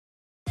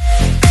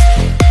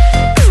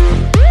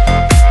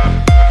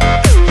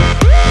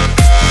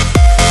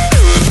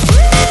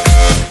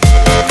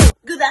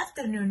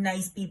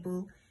nice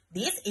people.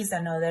 This is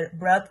another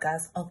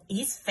broadcast of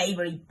his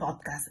favorite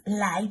podcast,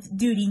 live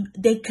during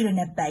the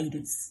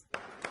coronavirus.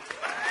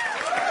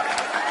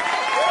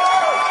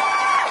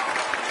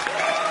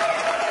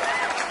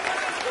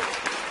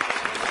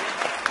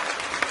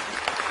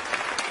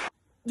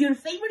 Your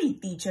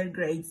favorite teacher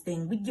grades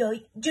them with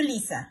joy,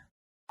 Julissa.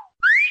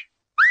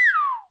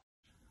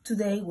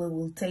 Today we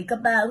will talk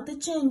about the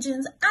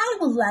changes I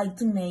would like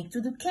to make to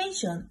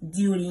education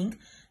during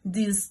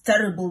this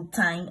terrible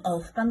time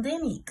of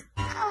pandemic.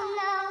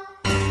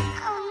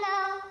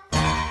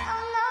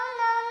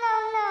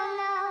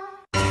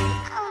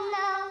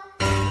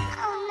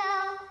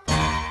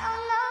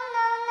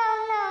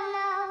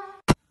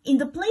 In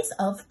the place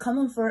of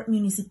Comonfort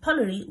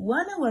municipality,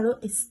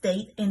 Guanajuato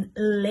state and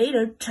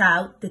later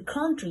throughout the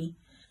country.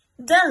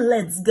 Then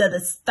let's get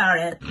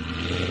started.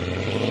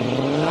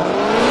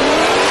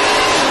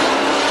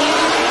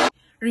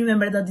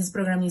 Remember that this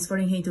program is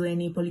foreign to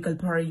any political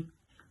party.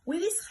 With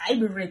this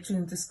hybrid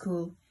return to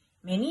school,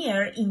 many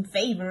are in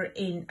favor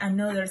and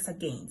others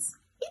against.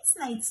 It's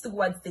nice to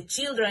watch the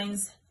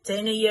children's,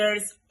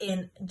 teenagers,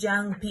 and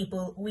young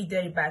people with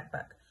their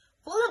backpack,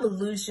 full of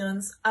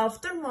illusions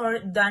after more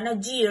than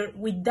a year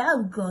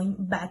without going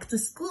back to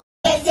school.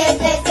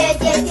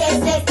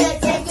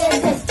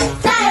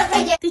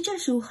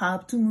 Teachers should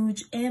have too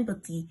much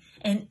empathy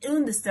and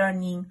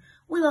understanding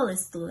with all the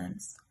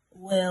students.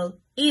 Well,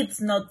 it's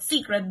not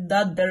secret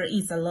that there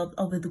is a lot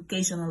of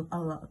educational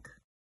lack.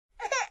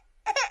 That's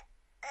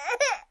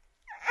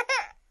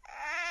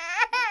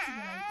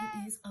why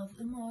it is of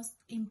the most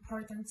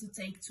important to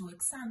take 2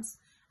 exams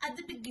at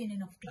the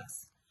beginning of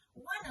class.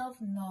 One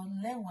of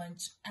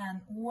non-language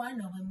and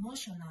one of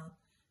emotional,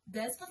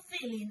 thus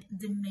fulfilling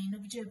the main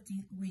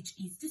objective, which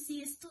is to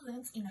see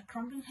students in a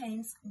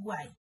comprehensive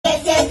way.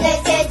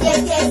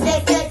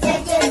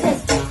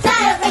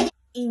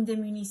 In the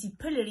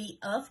municipality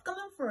of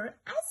Comonfort,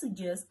 I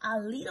suggest a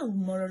little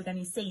more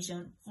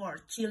organization for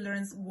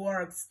children's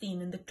work STEAM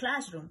in the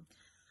classroom.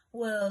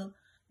 Well,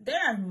 there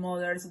are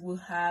mothers who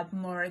have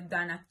more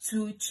than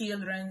 2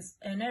 children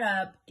ended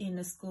up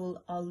in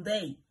school all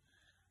day.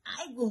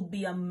 I will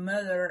be a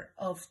mother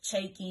of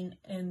checking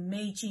and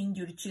matching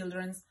your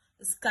children's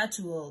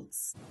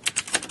schedules.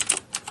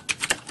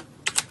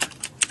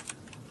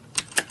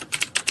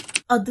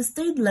 At the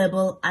state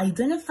level,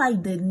 identify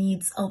the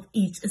needs of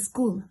each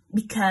school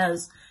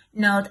because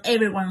not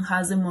everyone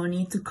has the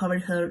money to cover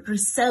her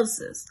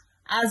resources,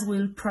 as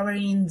will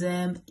providing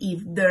them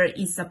if there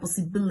is a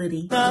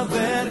possibility. At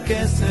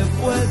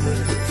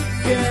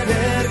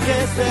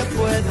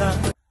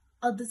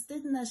the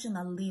state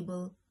national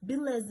level, be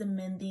less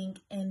demanding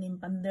and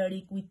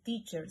empathic with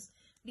teachers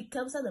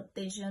because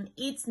adaptation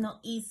is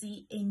not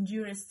easy and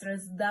your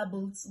stress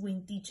doubles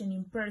when teaching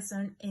in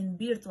person and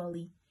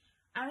virtually.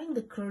 Are in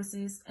the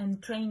courses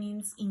and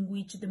trainings in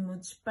which they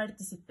must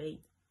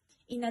participate,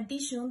 in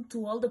addition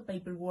to all the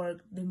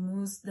paperwork they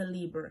must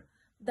deliver,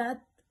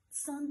 that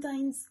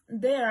sometimes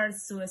they are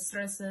so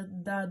stressed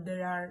that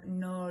they are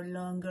no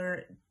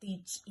longer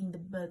teach in the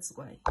best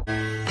way.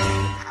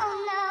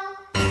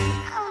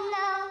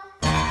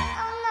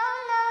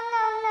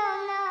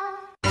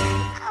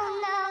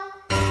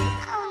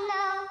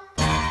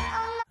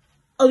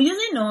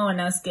 Obviously, no one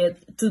asked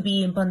to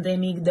be in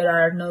pandemic. There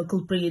are no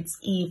culprits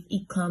if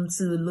it comes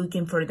to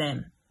looking for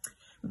them.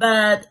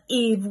 But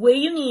if we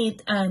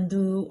unite and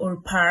do our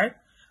part,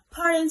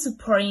 parents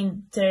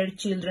supporting their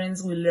children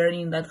will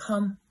learning at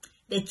home,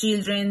 the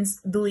children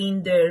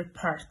doing their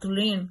part to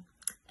learn,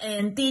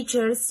 and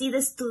teachers see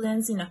the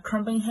students in a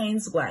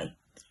comprehensive way.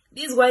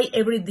 This way,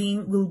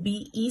 everything will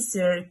be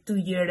easier to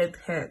year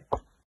ahead.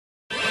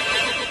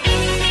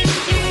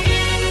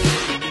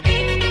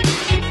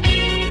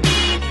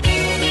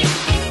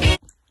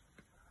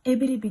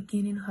 Every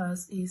beginning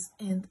has its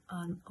end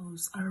and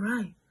us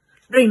arrive.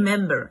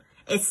 Remember,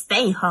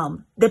 stay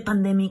home. The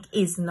pandemic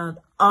is not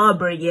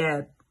over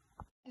yet.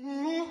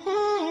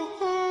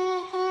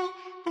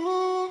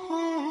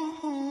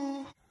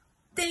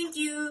 Thank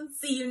you.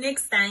 See you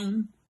next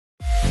time.